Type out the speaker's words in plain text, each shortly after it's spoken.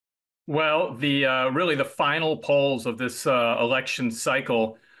Well, the really the final polls of this election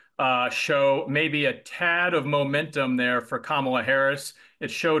cycle show maybe a tad of momentum there for Kamala Harris.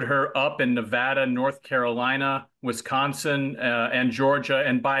 It showed her up in Nevada, North Carolina, Wisconsin, and Georgia,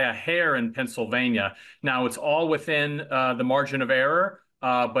 and by a hair in Pennsylvania. Now, it's all within the margin of error,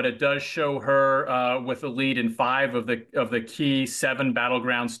 but it does show her with a lead in five of the key seven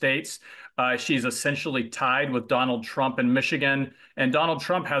battleground states. She's essentially tied with Donald Trump in Michigan, and Donald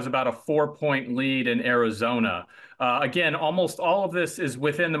Trump has about a 4-point lead in Arizona. Again, almost all of this is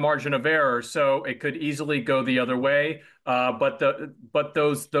within the margin of error, so it could easily go the other way. But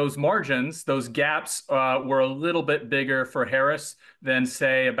those margins, those gaps, were a little bit bigger for Harris than,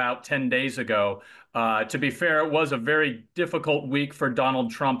 say, about 10 days ago. To be fair, it was a very difficult week for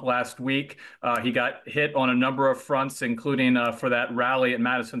Donald Trump last week. He got hit on a number of fronts, including for that rally at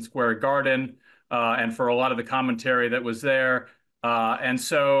Madison Square Garden, and for a lot of the commentary that was there. And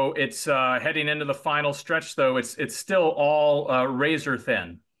so it's heading into the final stretch, though. It's still all razor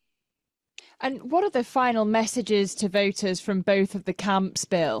thin. And what are the final messages to voters from both of the camps,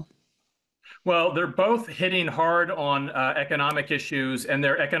 Bill? Well, they're both hitting hard on economic issues, and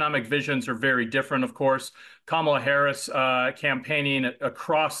their economic visions are very different, of course. Kamala Harris campaigning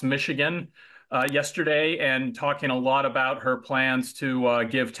across Michigan yesterday and talking a lot about her plans to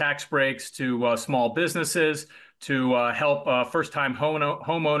give tax breaks to small businesses, to help first-time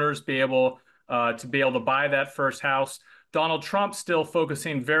homeowners be able to buy that first house. Donald Trump still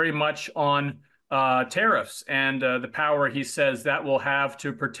focusing very much on tariffs and the power he says that will have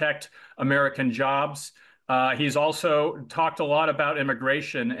to protect American jobs. He's also talked a lot about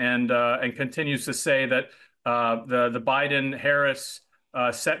immigration and continues to say that the Biden-Harris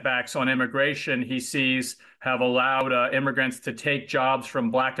setbacks on immigration he sees have allowed immigrants to take jobs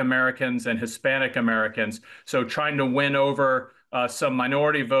from Black Americans and Hispanic Americans. So trying to win over some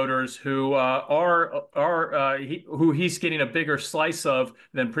minority voters who who he's getting a bigger slice of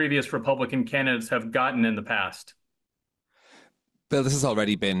than previous Republican candidates have gotten in the past. Bill, this has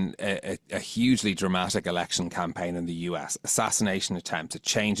already been a hugely dramatic election campaign in the US. Assassination attempt, a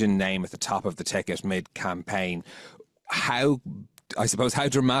change in name at the top of the ticket mid-campaign. How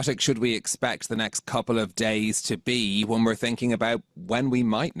dramatic should we expect the next couple of days to be when we're thinking about when we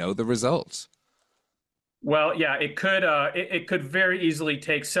might know the results? Well, yeah, it could very easily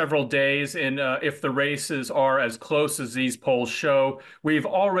take several days, and if the races are as close as these polls show. We've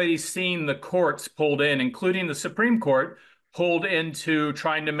already seen the courts pulled in, including the Supreme Court, pulled into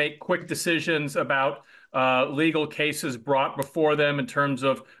trying to make quick decisions about legal cases brought before them in terms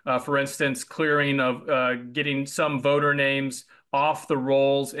of, for instance, clearing of getting some voter names off the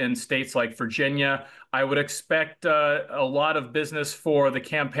rolls in states like Virginia. I would expect a lot of business for the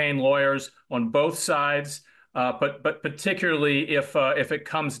campaign lawyers on both sides, but particularly if it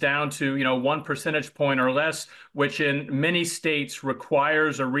comes down to 1 percentage point or less, which in many states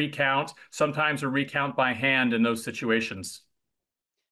requires a recount, sometimes a recount by hand in those situations.